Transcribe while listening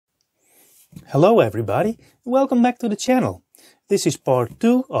Hello everybody, welcome back to the channel. This is part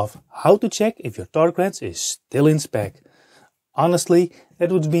 2 of how to check if your torque wrench is still in spec. Honestly,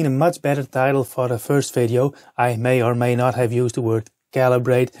 that would have been a much better title for the first video. I may or may not have used the word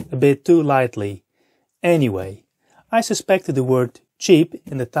calibrate a bit too lightly. Anyway, I suspected the word cheap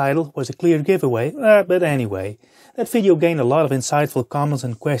in the title was a clear giveaway, but anyway, that video gained a lot of insightful comments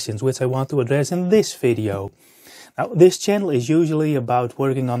and questions which I want to address in this video. Now, this channel is usually about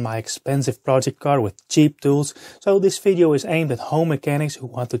working on my expensive project car with cheap tools, so this video is aimed at home mechanics who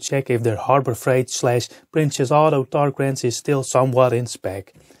want to check if their Harbor Freight / Princess Auto torque wrench is still somewhat in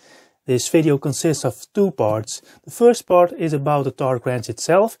spec. This video consists of two parts. The first part is about the torque wrench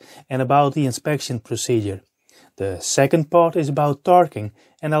itself and about the inspection procedure. The second part is about torquing,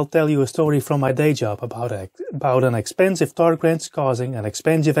 and I'll tell you a story from my day job about an expensive torque wrench causing an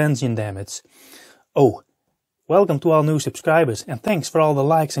expensive engine damage. Oh, welcome to all new subscribers and thanks for all the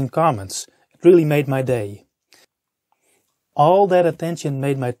likes and comments. It really made my day. All that attention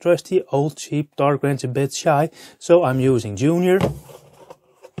made my trusty old cheap torque wrench a bit shy, so I'm using Junior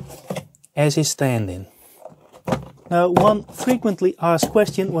as his stand-in. Now, one frequently asked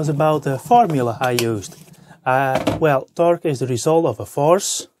question was about the formula I used. Well, torque is the result of a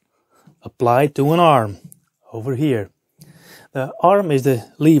force applied to an arm, over here. The arm is the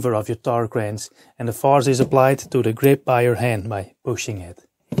lever of your torque wrench, and the force is applied to the grip by your hand by pushing it.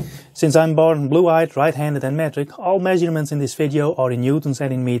 Since I'm born blue-eyed, right-handed and metric, all measurements in this video are in newtons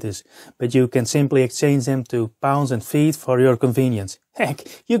and in meters, but you can simply exchange them to pounds and feet for your convenience. Heck,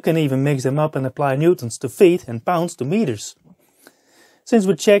 you can even mix them up and apply newtons to feet and pounds to meters. Since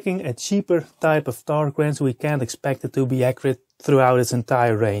we're checking a cheaper type of torque wrench, we can't expect it to be accurate throughout its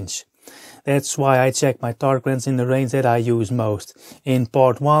entire range. That's why I check my torque wrench in the range that I use most. In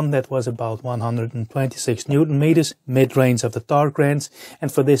part 1 that was about 126 Newton meters, mid-range of the torque wrench,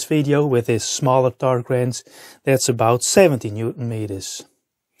 and for this video with this smaller torque wrench that's about 70 Newton meters.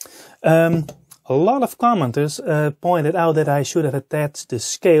 A lot of commenters pointed out that I should have attached the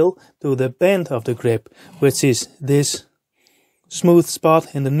scale to the bend of the grip, which is this smooth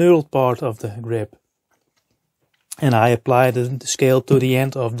spot in the knurled part of the grip. And I applied the scale to the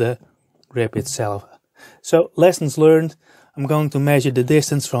end of the grip itself. So, lessons learned, I'm going to measure the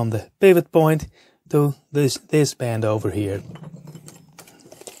distance from the pivot point to this band over here,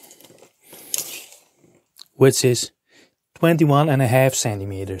 which is 21.5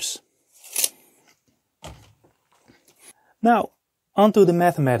 centimeters. Now, onto the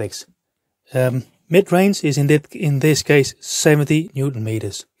mathematics. Mid-range is in this case 70 Newton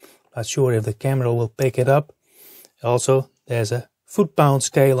meters. Not sure if the camera will pick it up. Also, there's a foot-pound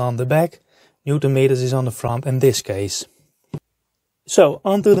scale on the back, Newton meters is on the front in this case. So,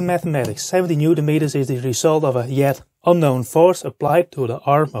 onto the mathematics. 70 Newton meters is the result of a yet unknown force applied to the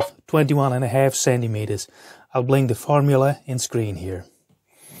arm of 21.5 centimeters. I'll bring the formula in screen here.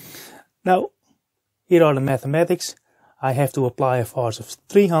 Now, here are the mathematics. I have to apply a force of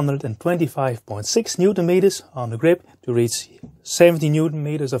 325.6 Newton meters on the grip to reach 70 Newton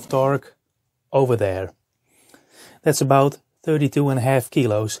meters of torque over there. That's about 32.5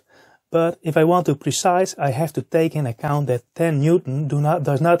 kilos, but if I want to precise, I have to take in account that 10 Newton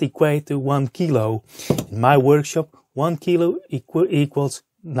does not equate to 1 kilo. In my workshop, 1 kilo equals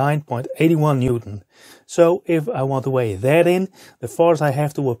 9.81 Newton. So if I want to weigh that in, the force I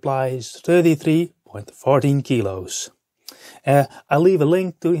have to apply is 33.14 kilos. I'll leave a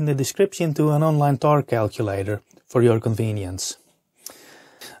link in the description to an online torque calculator for your convenience.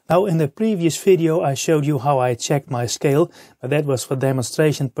 Now, in the previous video I showed you how I checked my scale, but that was for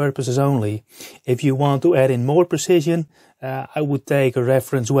demonstration purposes only. If you want to add in more precision, I would take a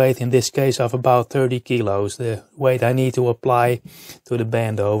reference weight, in this case of about 30 kilos, the weight I need to apply to the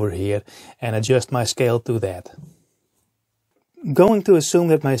band over here, and adjust my scale to that. I'm going to assume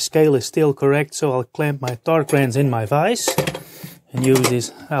that my scale is still correct, so I'll clamp my torque wrench in my vise and use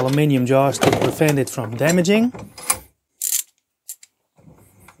these aluminium jaws to prevent it from damaging.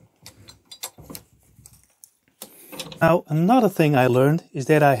 Now, another thing I learned is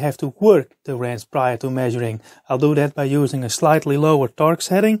that I have to work the wrench prior to measuring. I'll do that by using a slightly lower torque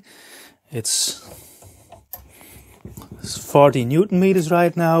setting. It's 40 Newton meters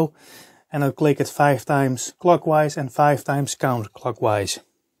right now, and I'll click it 5 times clockwise and 5 times counterclockwise.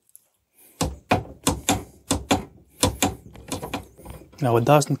 Now, it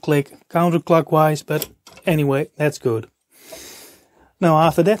doesn't click counterclockwise, but anyway, that's good. Now,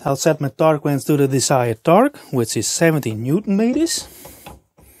 after that, I'll set my torque wrench to the desired torque, which is 70 Newton meters.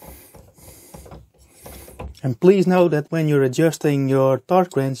 And please note that when you're adjusting your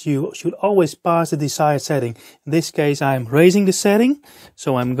torque wrench, you should always pass the desired setting. In this case, I'm raising the setting,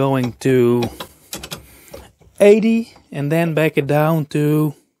 so I'm going to 80 and then back it down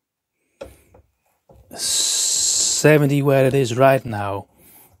to 70 where it is right now.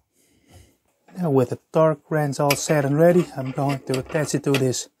 Now with the torque wrench all set and ready, I'm going to attach it to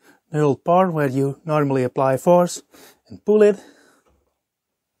this knurled part where you normally apply force and pull it.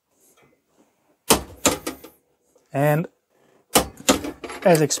 And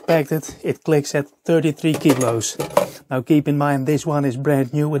as expected, it clicks at 33 kilos. Now keep in mind this one is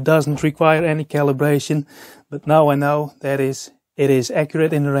brand new, it doesn't require any calibration, but now I know that it is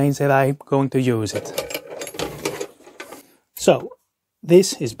accurate in the range that I'm going to use it. So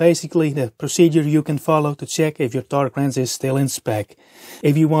this is basically the procedure you can follow to check if your torque wrench is still in spec.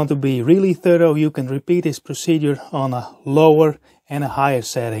 If you want to be really thorough, you can repeat this procedure on a lower and a higher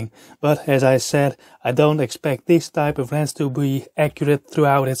setting. But as I said, I don't expect this type of wrench to be accurate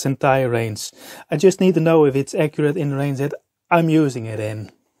throughout its entire range. I just need to know if it's accurate in the range that I'm using it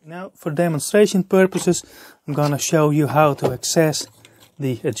in. Now, for demonstration purposes, I'm gonna show you how to access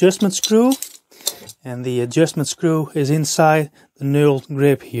the adjustment screw. And the adjustment screw is inside the knurled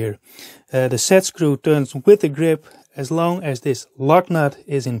grip here. The set screw turns with the grip as long as this lock nut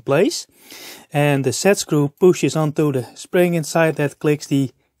is in place, and the set screw pushes onto the spring inside that clicks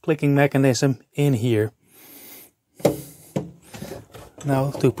the clicking mechanism in here.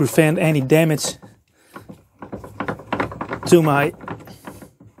 Now, to prevent any damage to my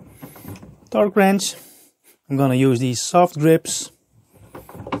torque wrench, I'm gonna use these soft grips.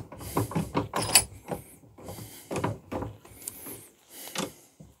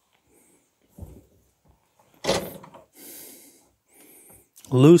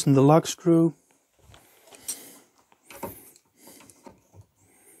 Loosen the lock screw.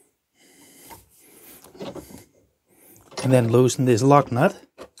 And then loosen this lock nut,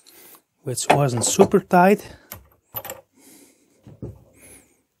 which wasn't super tight.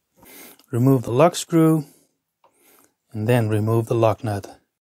 Remove the lock screw and then remove the lock nut.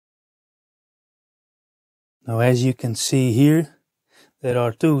 Now, as you can see here, there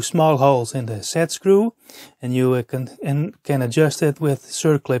are two small holes in the set screw, and you can adjust it with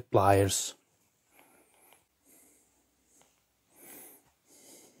circlip pliers.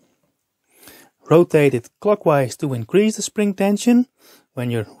 Rotate it clockwise to increase the spring tension when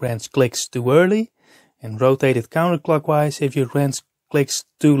your wrench clicks too early, and rotate it counterclockwise if your wrench clicks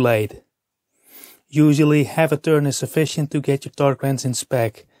too late. Usually half a turn is sufficient to get your torque wrench in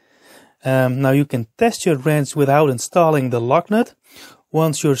spec. Now you can test your wrench without installing the lock nut.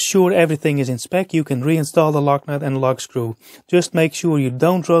 Once you're sure everything is in spec, you can reinstall the lock nut and lock screw. Just make sure you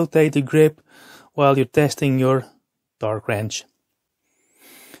don't rotate the grip while you're testing your torque wrench.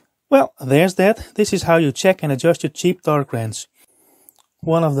 Well, there's that. This is how you check and adjust your cheap torque wrench.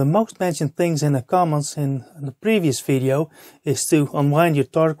 One of the most mentioned things in the comments in the previous video is to unwind your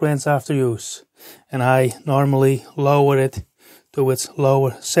torque wrench after use. And I normally lower it to its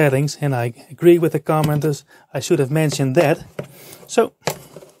lower settings, and I agree with the commenters. I should have mentioned that. So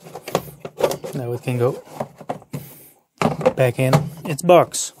now it can go back in its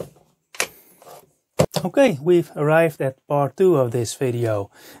box. Okay, we've arrived at part 2 of this video.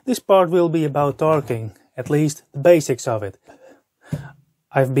 This part will be about torquing, at least the basics of it.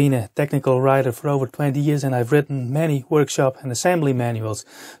 I've been a technical writer for over 20 years and I've written many workshop and assembly manuals.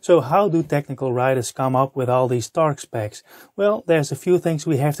 So how do technical writers come up with all these torque specs? Well, there's a few things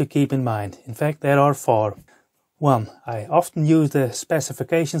we have to keep in mind. In fact, there are 4. 1. I often use the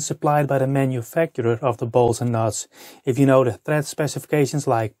specifications supplied by the manufacturer of the bolts and nuts. If you know the thread specifications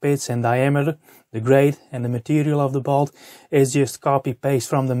like pitch and diameter, the grade and the material of the bolt, it's just copy-paste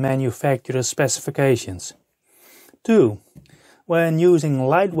from the manufacturer's specifications. 2. When using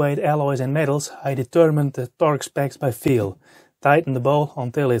lightweight alloys and metals, I determine the torque specs by feel. Tighten the bolt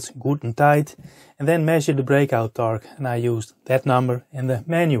until it's good and tight, and then measure the breakout torque, and I used that number in the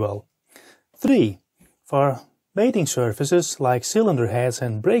manual. 3. For mating surfaces like cylinder heads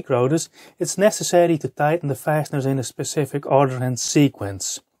and brake rotors, it's necessary to tighten the fasteners in a specific order and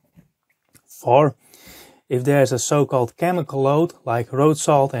sequence. 4. If there's a so-called chemical load, like road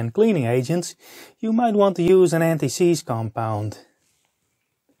salt and cleaning agents, you might want to use an anti-seize compound.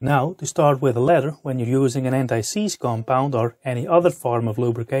 Now, to start with the latter, when you're using an anti-seize compound or any other form of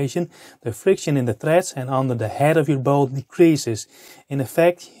lubrication, the friction in the threads and under the head of your bolt decreases. In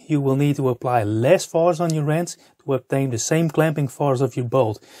effect, you will need to apply less force on your wrench to obtain the same clamping force of your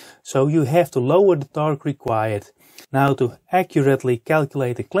bolt, so you have to lower the torque required. Now, to accurately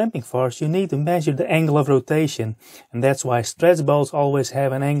calculate the clamping force, you need to measure the angle of rotation, and that's why stretch bolts always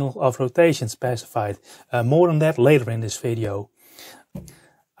have an angle of rotation specified. More on that later in this video.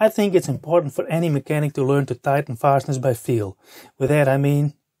 I think it's important for any mechanic to learn to tighten fasteners by feel. With that I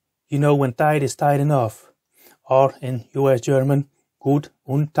mean, you know when tight is tight enough, or in US German, gut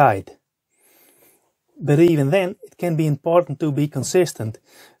und tight. But even then, it can be important to be consistent,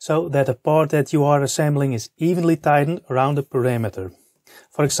 so that the part that you are assembling is evenly tightened around the perimeter.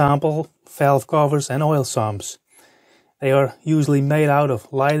 For example, valve covers and oil sumps. They are usually made out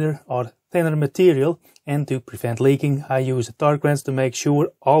of lighter or thinner material, and to prevent leaking, I use a torque wrench to make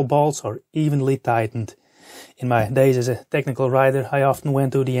sure all bolts are evenly tightened. In my days as a technical writer, I often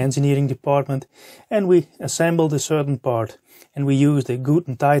went to the engineering department and we assembled a certain part, and we used the gut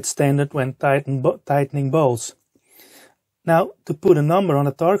and tight standard when tightening bolts. Now, to put a number on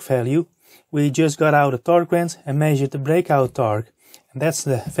a torque value, we just got out a torque wrench and measured the breakout torque, and that's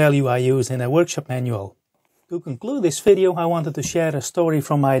the value I used in a workshop manual. To conclude this video, I wanted to share a story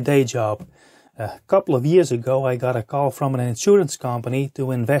from my day job. A couple of years ago I got a call from an insurance company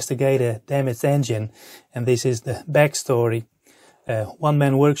to investigate a damaged engine, and this is the backstory. A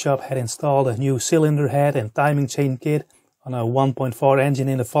one-man workshop had installed a new cylinder head and timing chain kit on a 1.4 engine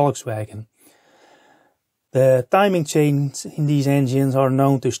in a Volkswagen. The timing chains in these engines are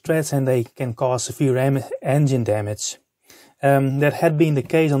known to stretch and they can cause severe engine damage. That had been the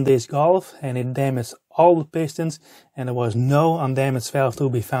case on this Golf, and it damaged all the pistons, and there was no undamaged valve to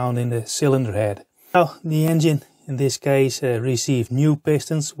be found in the cylinder head. Now, the engine in this case received new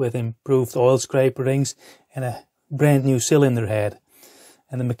pistons with improved oil scraper rings and a brand new cylinder head.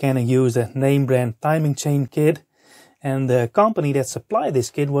 And the mechanic used a name brand timing chain kit, and the company that supplied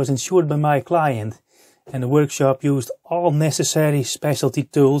this kit was insured by my client, and the workshop used all necessary specialty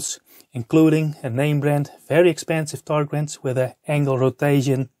tools, including a name brand, very expensive torque wrench with an angle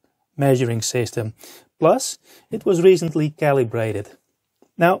rotation measuring system. Plus, it was recently calibrated.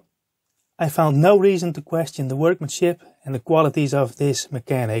 Now, I found no reason to question the workmanship and the qualities of this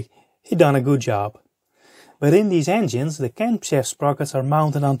mechanic. He done a good job. But in these engines, the camshaft sprockets are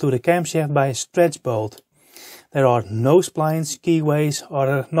mounted onto the camshaft by a stretch bolt. There are no splines, keyways,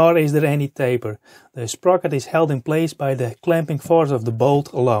 nor is there any taper. The sprocket is held in place by the clamping force of the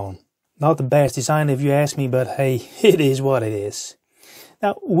bolt alone. Not the best design if you ask me, but hey, it is what it is.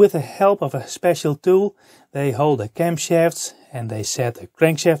 Now, with the help of a special tool, they hold the camshafts and they set the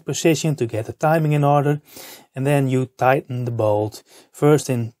crankshaft position to get the timing in order, and then you tighten the bolt. First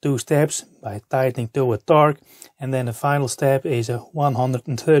in 2 steps by tightening to a torque, and then the final step is a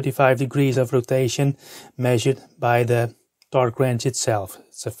 135 degrees of rotation measured by the torque wrench itself.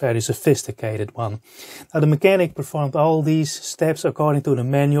 It's a very sophisticated one. Now, the mechanic performed all these steps according to the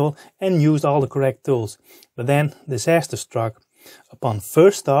manual and used all the correct tools. But then disaster struck. Upon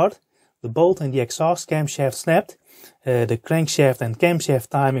first start, the bolt and the exhaust camshaft snapped, the crankshaft and camshaft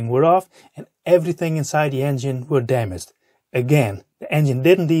timing were off, and everything inside the engine were damaged. Again, the engine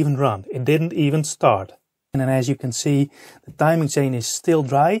didn't even run, it didn't even start. And as you can see, the timing chain is still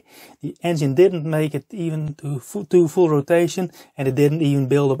dry, the engine didn't make it even to full rotation, and it didn't even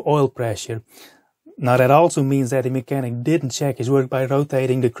build up oil pressure. Now that also means that the mechanic didn't check his work by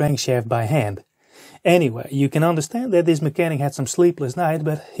rotating the crankshaft by hand. Anyway, you can understand that this mechanic had some sleepless nights,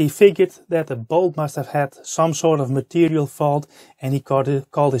 but he figured that the bolt must have had some sort of material fault, and he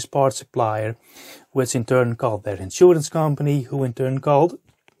called his part supplier, which in turn called their insurance company, who in turn called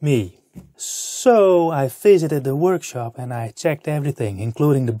me. So I visited the workshop and I checked everything,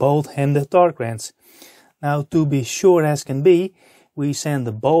 including the bolt and the torque wrench. Now, to be sure as can be, we send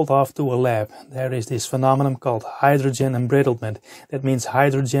the bolt off to a lab. There is this phenomenon called hydrogen embrittlement. That means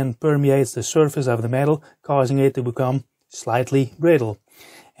hydrogen permeates the surface of the metal, causing it to become slightly brittle.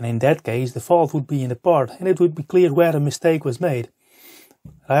 And in that case, the fault would be in the part, and it would be clear where a mistake was made.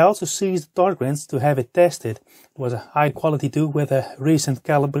 I also seized the torque wrench to have it tested. It was a high quality tool with a recent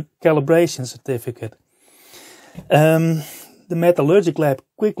calibration certificate. The metallurgic lab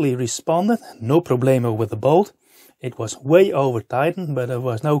quickly responded, no problemo with the bolt. It was way over tightened, but there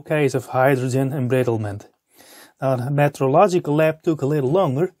was no case of hydrogen embrittlement. Now, the metrological lab took a little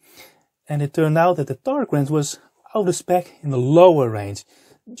longer, and it turned out that the torque wrench was out of spec in the lower range,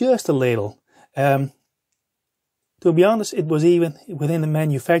 just a little. To be honest, it was even within the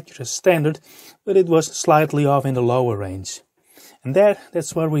manufacturer's standard, but it was slightly off in the lower range. And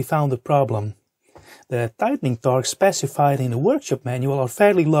that's where we found the problem. The tightening torque specified in the workshop manual are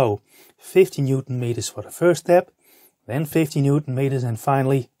fairly low, 50 Newton meters for the first step, then 50 Newton meters, and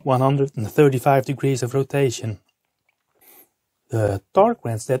finally 135 degrees of rotation. The torque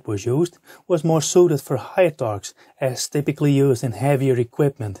wrench that was used was more suited for higher torques, as typically used in heavier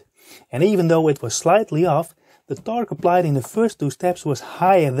equipment. And even though it was slightly off, the torque applied in the first two steps was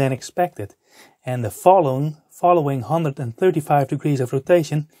higher than expected, and the following 135 degrees of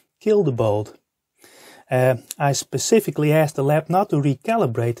rotation killed the bolt. I specifically asked the lab not to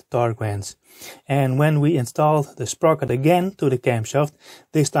recalibrate the torque wrench, and when we installed the sprocket again to the camshaft,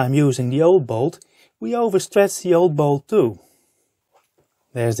 this time using the old bolt, we overstretched the old bolt too.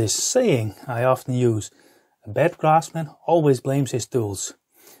 There's this saying I often use: a bad craftsman always blames his tools.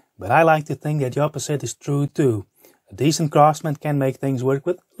 But I like to think that the opposite is true too. A decent craftsman can make things work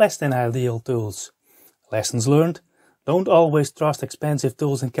with less than ideal tools. Lessons learned: don't always trust expensive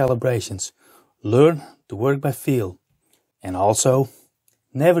tools and calibrations. Learn to work by feel. And also,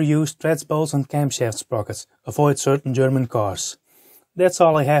 never use stretch bolts on camshaft sprockets. Avoid certain German cars. That's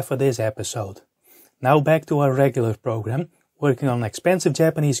all I have for this episode. Now back to our regular program, working on expensive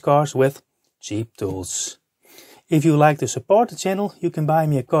Japanese cars with cheap tools. If you like to support the channel, you can buy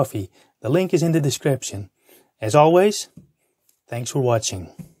me a coffee. The link is in the description. As always, thanks for watching.